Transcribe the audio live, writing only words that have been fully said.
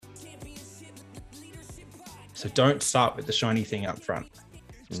So don't start with the shiny thing up front.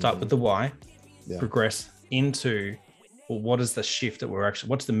 Start with the why, progress into, well, what is the shift that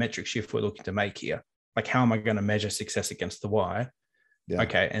what's the metric shift we're looking to make here? Like, how am I going to measure success against the why? Yeah.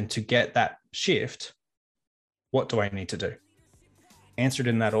 Okay. And to get that shift, what do I need to do? Answer it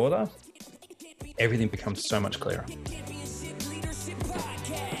in that order. Everything becomes so much clearer.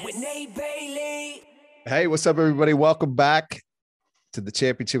 Hey, what's up, everybody? Welcome back to the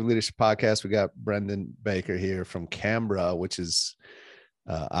Championship Leadership Podcast. We got Brendan Baker here from Canberra, which is,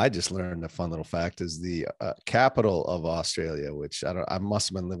 I just learned a fun little fact, is the capital of Australia, which I must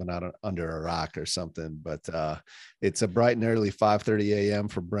have been living out under a rock or something, but it's a bright and early 5:30 a.m.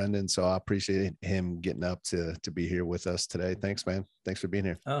 for Brendan. So I appreciate him getting up to be here with us today. Thanks, man. Thanks for being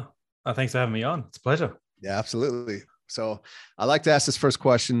here. Oh, thanks for having me on. It's a pleasure. Yeah, absolutely. So I like to ask this first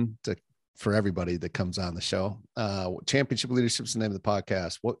question for everybody that comes on the show. Championship Leadership is the name of the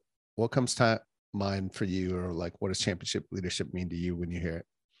podcast. What comes to mind for you, or like, what does championship leadership mean to you when you hear it?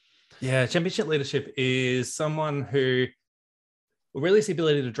 Yeah, championship leadership is someone who really is the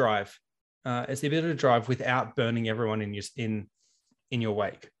ability to drive. It's the ability to drive without burning everyone in your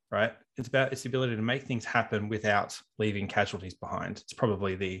wake, right? It's the ability to make things happen without leaving casualties behind. It's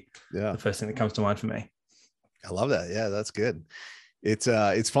probably the first thing that comes to mind for me. I love that. Yeah, that's good.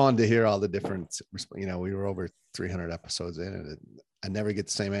 It's fun to hear all the different, we were over 300 episodes in, and I never get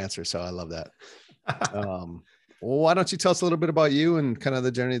the same answer. So I love that. Well, why don't you tell us a little bit about you and kind of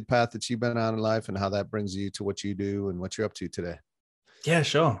the journey, the path that you've been on in life, and how that brings you to what you do and what you're up to today? Yeah,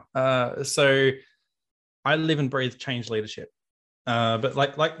 sure. So I live and breathe change leadership. But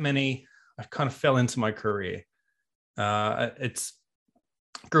like many, I kind of fell into my career. Grew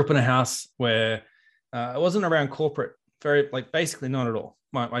up in a house where I wasn't around corporate, basically not at all.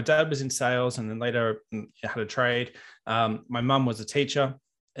 My dad was in sales, and then later had a trade. My mum was a teacher,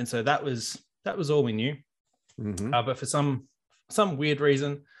 and so that was all we knew. Mm-hmm. But for some weird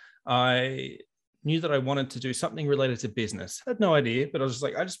reason, I knew that I wanted to do something related to business. I had no idea, but I was just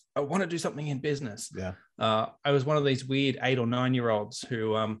like, I want to do something in business. Yeah. I was one of these weird 8 or 9 year olds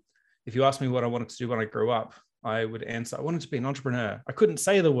who, if you asked me what I wanted to do when I grew up, I would answer, I wanted to be an entrepreneur. I couldn't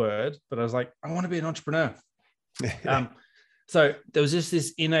say the word, but I was like, I want to be an entrepreneur. So there was just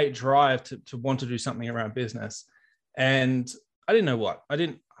this innate drive to want to do something around business. And I didn't know what.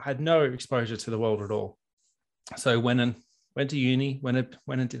 I had no exposure to the world at all. So went to uni, went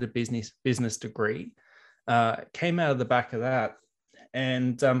and did a business degree, came out of the back of that.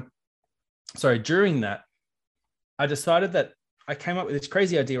 And during that, I decided that I came up with this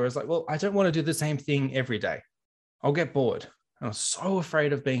crazy idea where I was like, well, I don't want to do the same thing every day. I'll get bored. And I was so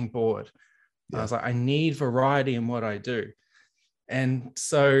afraid of being bored. Yeah. I was like, I need variety in what I do. And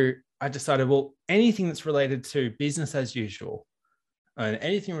so I decided, well, anything that's related to business as usual and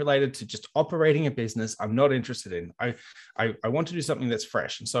anything related to just operating a business, I'm not interested in. I want to do something that's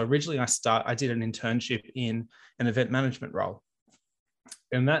fresh. And so originally I did an internship in an event management role.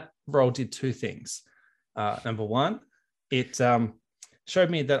 And that role did two things. Number one, it showed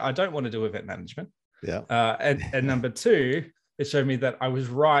me that I don't want to do event management. Yeah. And number two, it showed me that I was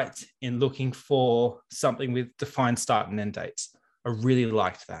right in looking for something with defined start and end dates. I really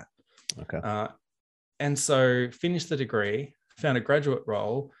liked that. Okay. And so finished the degree, found a graduate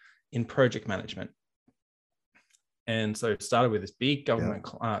role in project management. And so started with this big government,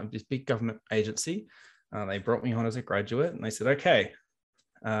 agency. They brought me on as a graduate, and they said, okay,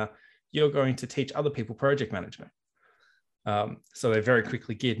 you're going to teach other people project management. So they very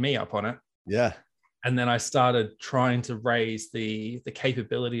quickly geared me up on it. Yeah. And then I started trying to raise the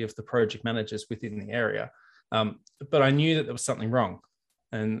capability of the project managers within the area. But I knew that there was something wrong,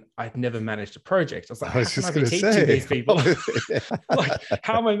 and I'd never managed a project. I was like, how can I be teaching these people? Like,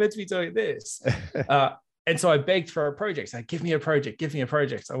 how am I meant to be doing this? And so I begged for a project. Like, give me a project.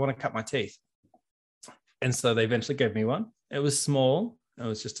 I want to cut my teeth. And so they eventually gave me one. It was small. It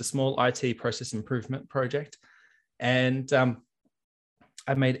was just a small IT process improvement project. And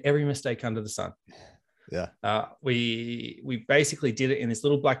I made every mistake under the sun. Yeah. We basically did it in this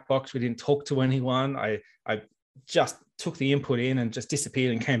little black box. We didn't talk to anyone. I just took the input in and just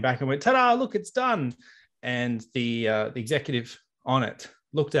disappeared and came back and went, ta-da, look, it's done. And the executive on it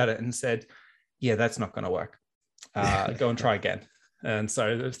looked at it and said, yeah, that's not going to work. Go and try again. And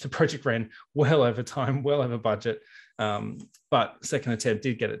so the project ran well over time, well over budget. But second attempt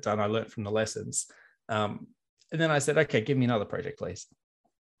did get it done. I learned from the lessons. And then I said, okay, give me another project, please.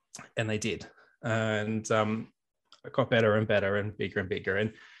 And they did. And I got better and better and bigger.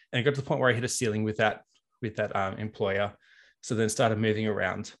 And it got to the point where I hit a ceiling with that employer. So then started moving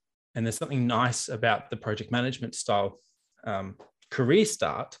around. And there's something nice about the project management style career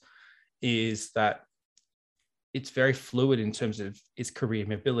start, is that it's very fluid in terms of its career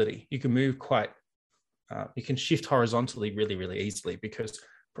mobility. You can move you can shift horizontally really, really easily because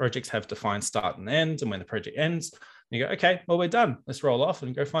projects have defined start and end. And when the project ends, you go, okay, well, we're done. Let's roll off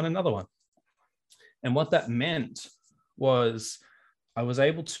and go find another one. And what that meant was I was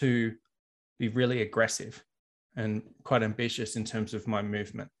able to be really aggressive and quite ambitious in terms of my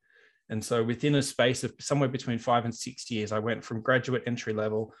movement. And so within a space of somewhere between 5 and 6 years, I went from graduate entry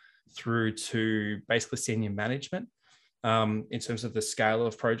level through to basically senior management in terms of the scale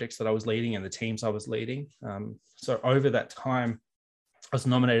of projects that I was leading and the teams I was leading. So over that time, I was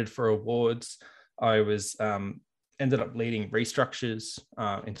nominated for awards. I was ended up leading restructures,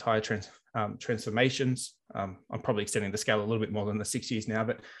 entire transformations. I'm probably extending the scale a little bit more than the 6 years now,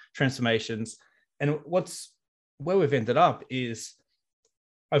 but transformations. And where we've ended up is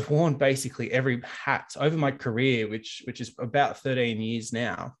I've worn basically every hat over my career, which is about 13 years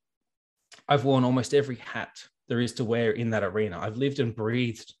now. I've worn almost every hat there is to wear in that arena. I've lived and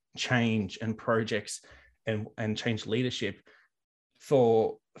breathed change and projects and change leadership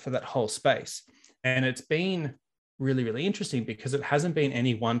for that whole space. And it's been really, really interesting because it hasn't been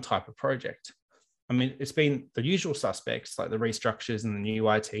any one type of project. I mean, it's been the usual suspects like the restructures and the new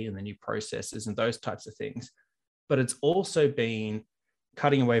IT and the new processes and those types of things. But it's also been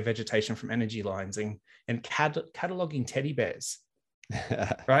cutting away vegetation from energy lines and cataloging teddy bears,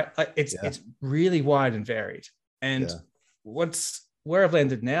 right? Like it's really wide and varied. And where I've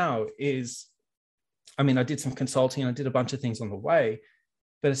landed now is, I mean, I did some consulting and I did a bunch of things on the way,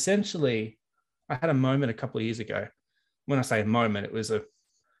 but essentially I had a moment a couple of years ago. When I say a moment, it was a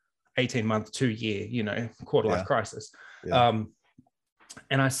 18-month, 2-year, quarter life crisis. Yeah.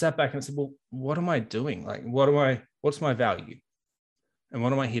 And I sat back and I said, well, what am I doing? Like, what's my value? And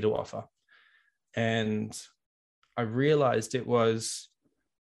what am I here to offer? And I realized it was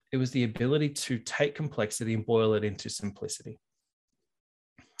the ability to take complexity and boil it into simplicity.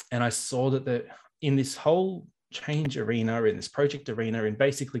 And I saw that in this whole change arena, in this project arena, in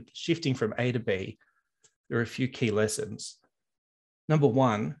basically shifting from A to B, there are a few key lessons. Number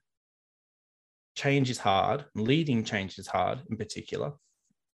one, change is hard. Leading change is hard in particular.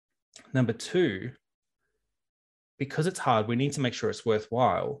 Number two, because it's hard, we need to make sure it's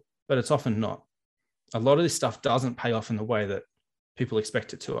worthwhile, but it's often not. A lot of this stuff doesn't pay off in the way that people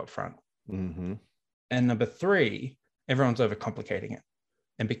expect it to up front. Mm-hmm. And number three, everyone's overcomplicating it.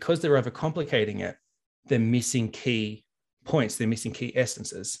 And because they're overcomplicating it, they're missing key points. They're missing key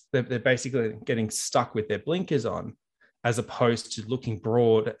essences. They're basically getting stuck with their blinkers on, as opposed to looking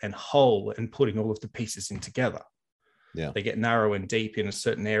broad and whole and putting all of the pieces in together. Yeah. They get narrow and deep in a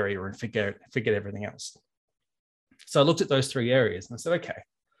certain area and forget everything else. So I looked at those three areas and I said, okay,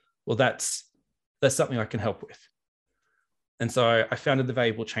 well, that's something I can help with. And so I founded the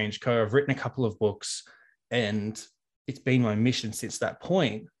Valuable Change Co. I've written a couple of books, and it's been my mission since that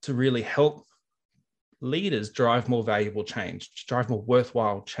point to really help leaders drive more valuable change, drive more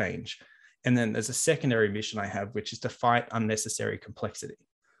worthwhile change. And then there's a secondary mission I have, which is to fight unnecessary complexity.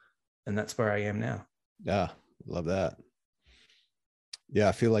 And that's where I am now. Yeah, love that. Yeah,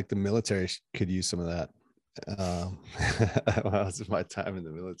 I feel like the military could use some of that. Well, this is my time in the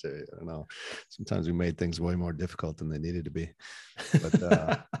military. I don't know. Sometimes we made things way more difficult than they needed to be. But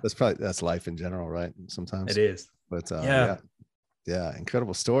that's life in general, right? Sometimes it is. But yeah,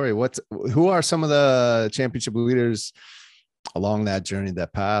 incredible story. Who are some of the championship leaders along that journey,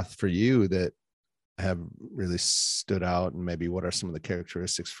 that path for you that have really stood out, and maybe what are some of the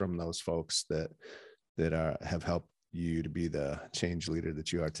characteristics from those folks that have helped you to be the change leader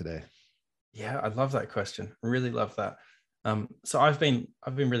that you are today? Yeah, I love that question. I really love that. So I've been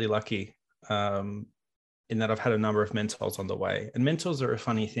really lucky in that I've had a number of mentors on the way, and mentors are a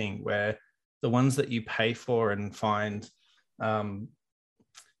funny thing where the ones that you pay for and find,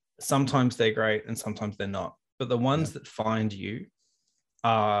 sometimes they're great and sometimes they're not. But the ones that find you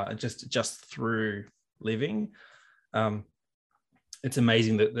are just through living. It's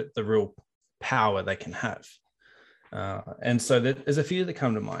amazing that the real power they can have. And so there's a few that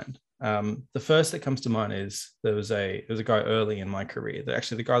come to mind. The first that comes to mind is there was a guy early in my career,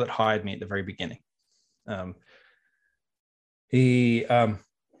 actually the guy that hired me at the very beginning. He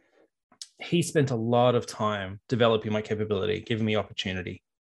spent a lot of time developing my capability, giving me opportunity,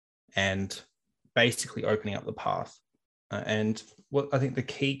 and basically opening up the path. And what I think the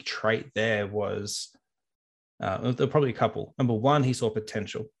key trait there was, there were probably a couple. Number one, he saw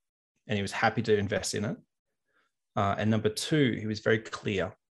potential and he was happy to invest in it. And number two, he was very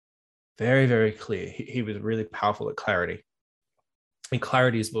clear, very, very clear. He was really powerful at clarity. And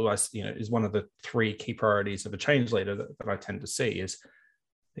clarity is one of the three key priorities of a change leader that I tend to see is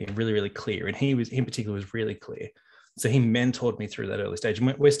really, really clear. And he was, in particular, was really clear. So he mentored me through that early stage.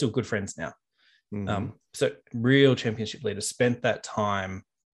 And we're still good friends now. So real championship leaders spent that time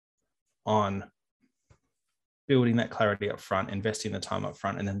on building that clarity up front, investing the time up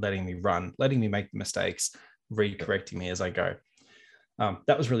front, and then letting me run, letting me make mistakes, re-correcting me as I go.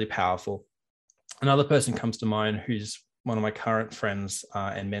 That was really powerful. Another person comes to mind who's one of my current friends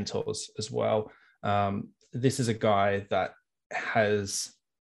and mentors as well. This is a guy that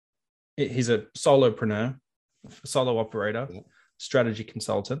he's a solopreneur, solo operator, strategy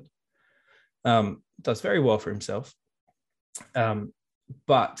consultant, does very well for himself,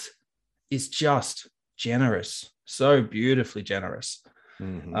 but is just generous, so beautifully generous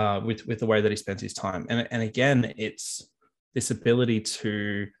with the way that he spends his time. And again, it's this ability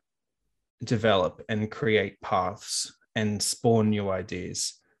to develop and create paths and spawn new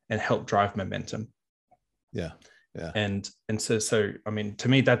ideas and help drive momentum. Yeah. And so I mean, to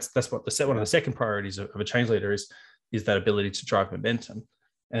me, that's what one of the second priorities of a change leader is that ability to drive momentum.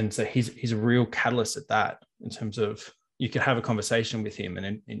 And so he's a real catalyst at that, in terms of, you could have a conversation with him,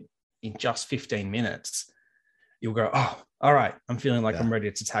 and in just 15 minutes, you'll go, oh, all right, I'm feeling like I'm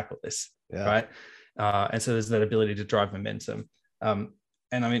ready to tackle this. Right. And so there's that ability to drive momentum.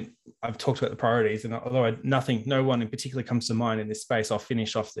 And I mean, I've talked about the priorities, and although no one in particular comes to mind in this space, I'll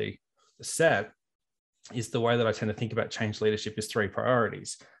finish off the set. Is the way that I tend to think about change leadership is 3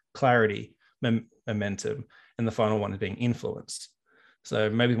 priorities: clarity, momentum, and the final one is being influenced. So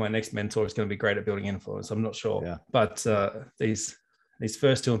maybe my next mentor is going to be great at building influence. I'm not sure, but these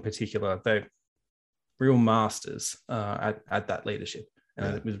first 2 in particular, they're real masters at that leadership,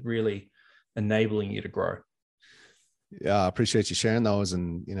 and it was really enabling you to grow. Yeah, I appreciate you sharing those,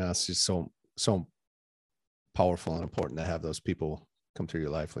 and it's just so powerful and important to have those people come through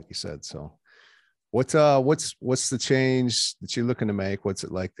your life, like you said. So, what's the change that you're looking to make? What's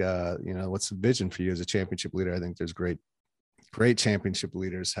it like? What's the vision for you as a championship leader? I think there's great championship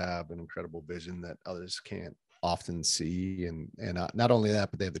leaders have an incredible vision that others can't often see, and not only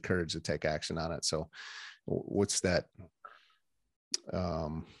that, but they have the courage to take action on it. So, what's that?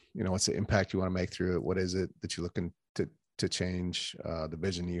 What's the impact you want to make through it? What is it that you're looking to change, the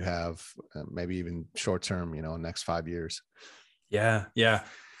vision you have, maybe even short term, next 5 years? Yeah.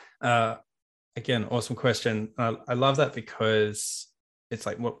 Again, awesome question. I love that, because it's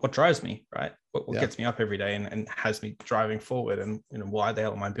like, what drives me, right? What gets me up every day and has me driving forward, and why the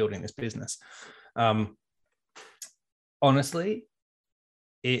hell am I building this business? Honestly,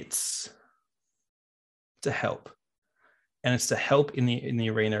 it's to help, and it's to help in the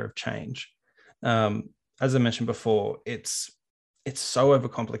arena of change. As I mentioned before, it's so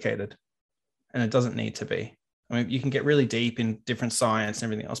overcomplicated, and it doesn't need to be. I mean, you can get really deep in different science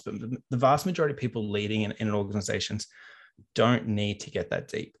and everything else, but the vast majority of people leading in organizations don't need to get that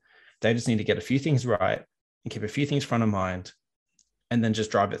deep. They just need to get a few things right and keep a few things front of mind, and then just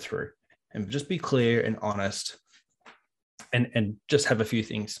drive it through, and just be clear and honest, and just have a few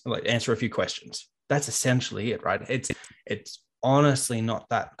things, like answer a few questions. That's essentially it, right? It's honestly not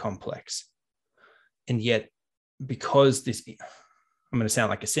that complex. And yet, because I'm going to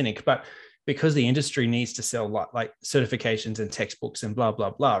sound like a cynic, but because the industry needs to sell like certifications and textbooks and blah, blah,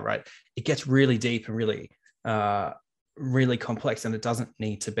 blah, right? It gets really deep and really, really complex, and it doesn't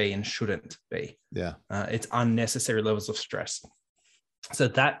need to be and shouldn't be. Yeah. It's unnecessary levels of stress. So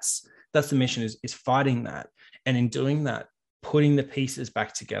that's the mission, is fighting that. And in doing that, putting the pieces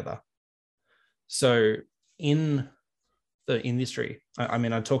back together. So in the industry, I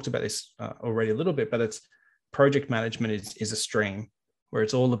mean, I talked about this already a little bit, but it's project management is a stream where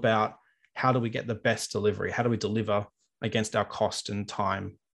it's all about, how do we get the best delivery? How do we deliver against our cost and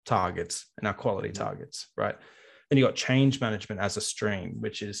time targets and our quality targets, right? Then you got change management as a stream,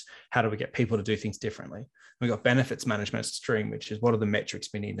 which is, how do we get people to do things differently? We got benefits management as a stream, which is, what are the metrics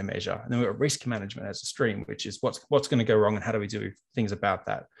we need to measure? And then we got risk management as a stream, which is, what's going to go wrong and how do we do things about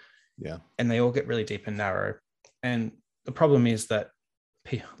that? Yeah. And they all get really deep and narrow. And the problem is that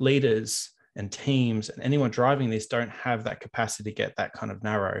leaders and teams and anyone driving this don't have that capacity to get that kind of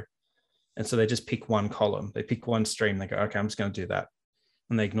narrow. And so they just pick one column, they pick one stream, they go, okay, I'm just going to do that.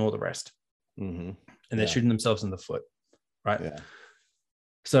 And they ignore the rest. And they're shooting themselves in the foot, right? Yeah.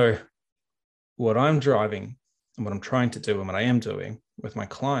 So what I'm driving and what I'm trying to do and what I am doing with my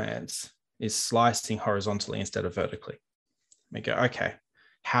clients is slicing horizontally instead of vertically. We go, okay,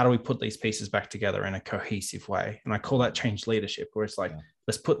 how do we put these pieces back together in a cohesive way? And I call that change leadership, where it's like,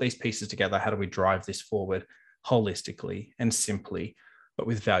 let's put these pieces together. How do we drive this forward holistically and simply, but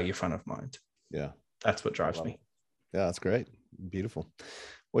with value front of mind? Yeah. That's what drives me. Yeah, that's great. Beautiful.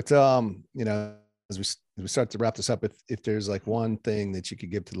 What, as we start to wrap this up, if there's like one thing that you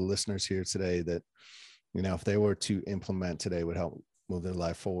could give to the listeners here today that, you know, if they were to implement today would help move their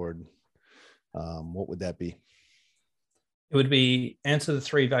life forward, what would that be? It would be answer the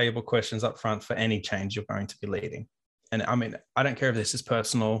 3 valuable questions up front for any change you're going to be leading. And I mean, I don't care if this is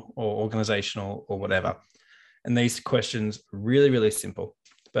personal or organizational or whatever. And these questions are really, really simple,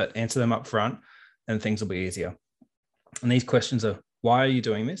 but answer them up front and things will be easier. And these questions are, why are you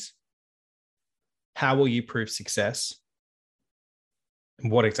doing this? How will you prove success?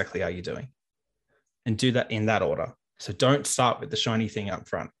 And what exactly are you doing? And do that in that order. So don't start with the shiny thing up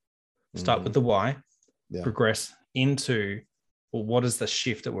front. Start with the why, progress into, well, what is the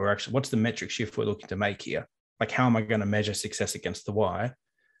shift that what's the metric shift we're looking to make here? Like, how am I going to measure success against the why?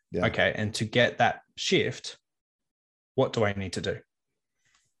 Yeah. Okay. And to get that shift, what do I need to do?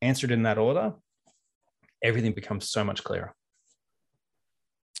 Answer it in that order. Everything becomes so much clearer.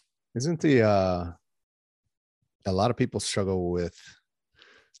 Isn't a lot of people struggle with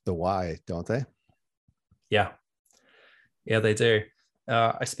the why, don't they? Yeah. Yeah, they do.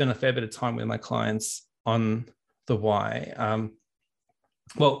 I spend a fair bit of time with my clients on the why.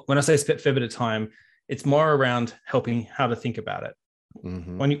 Well, when I say a fair bit of time, it's more around helping how to think about it.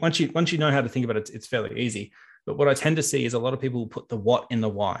 Mm-hmm. Once you know how to think about it, it's fairly easy. But what I tend to see is a lot of people put the what in the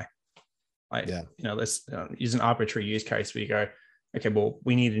why. Let's use an arbitrary use case where you go, okay, well,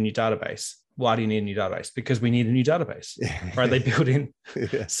 we need a new database. Why do you need a new database? Because we need a new database, right? They build in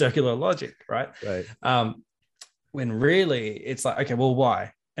circular logic, right? Right. When really it's like, okay, well,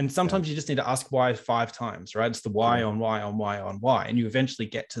 why? And sometimes you just need to ask why 5 times, right? It's the why on why on why on why. And you eventually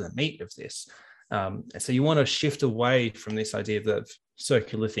get to the meat of this. So you want to shift away from this idea of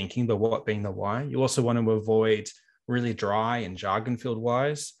circular thinking, the what being the why. You also want to avoid really dry and jargon-filled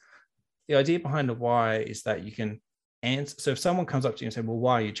whys. The idea behind a why is that you can answer. So if someone comes up to you and say, well,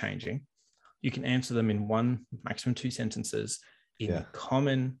 why are you changing? You can answer them in 1, maximum 2 sentences in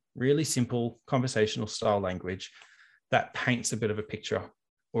common, really simple conversational style language that paints a bit of a picture,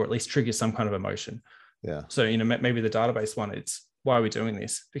 or at least triggers some kind of emotion. Yeah. So, maybe the database one, it's, why are we doing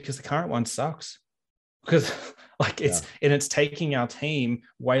this? Because the current one sucks. Because it's taking our team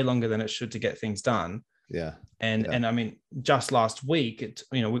way longer than it should to get things done. Yeah. And I mean, just last week,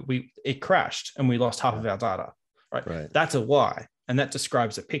 it crashed and we lost half of our data. Right. That's a why. And that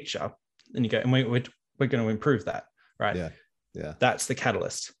describes a picture. And you go, and we're going to improve that. Right. Yeah. Yeah. That's the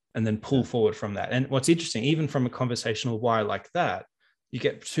catalyst. And then pull forward from that. And what's interesting, even from a conversational why like that, you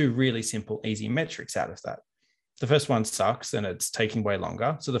get 2 really simple, easy metrics out of that. The first one sucks and it's taking way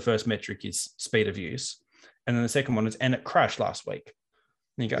longer. So the first metric is speed of use. And then the second one is, and it crashed last week.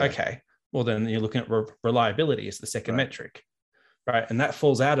 And you go, okay, well, then you're looking at reliability as the second metric, right? And that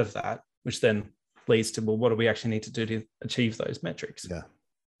falls out of that, which then leads to, well, what do we actually need to do to achieve those metrics? Yeah.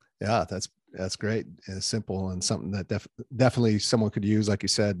 Yeah, that's great. It's simple and something that definitely someone could use, like you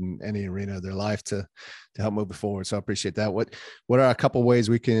said, in any arena of their life to help move it forward. So I appreciate that. What are a couple ways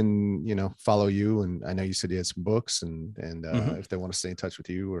we can, follow you? And I know you said you had some books and if they want to stay in touch with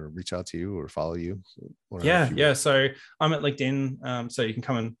you or reach out to you or follow you. Yeah. So I'm at LinkedIn. So you can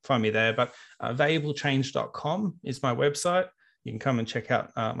come and find me there, but valuablechange.com is my website. You can come and check out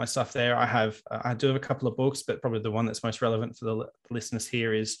my stuff there. I do have a couple of books, but probably the one that's most relevant for the listeners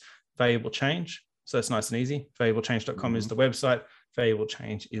here is Valuable Change. So it's nice and easy. Valuablechange.com is the website. Valuable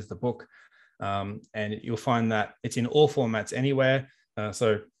Change is the book. And you'll find that it's in all formats anywhere.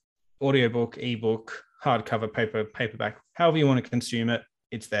 So audiobook, ebook, hardcover, paperback, however you want to consume it,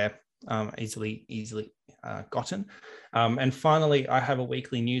 it's there, easily gotten. And finally, I have a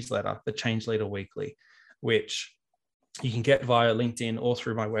weekly newsletter, the Change Leader Weekly, which you can get via LinkedIn or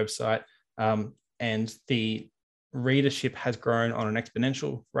through my website. And the readership has grown on an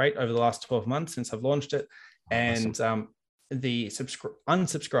exponential rate over the last 12 months since I've launched it. And the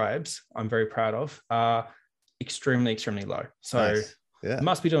unsubscribes, I'm very proud of, are extremely, extremely low. So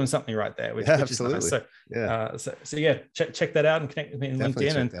must be doing something right there, which absolutely. Is nice. So check that out and connect with me on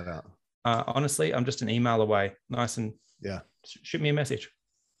LinkedIn. Check that out. Honestly, I'm just an email away. Nice and shoot me a message.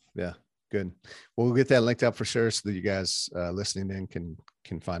 Yeah. Good. Well, we'll get that linked up for sure so that you guys listening in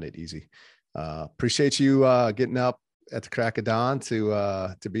can find it easy. Appreciate you getting up at the crack of dawn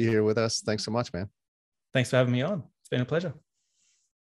to be here with us. Thanks so much, man. Thanks for having me on. It's been a pleasure.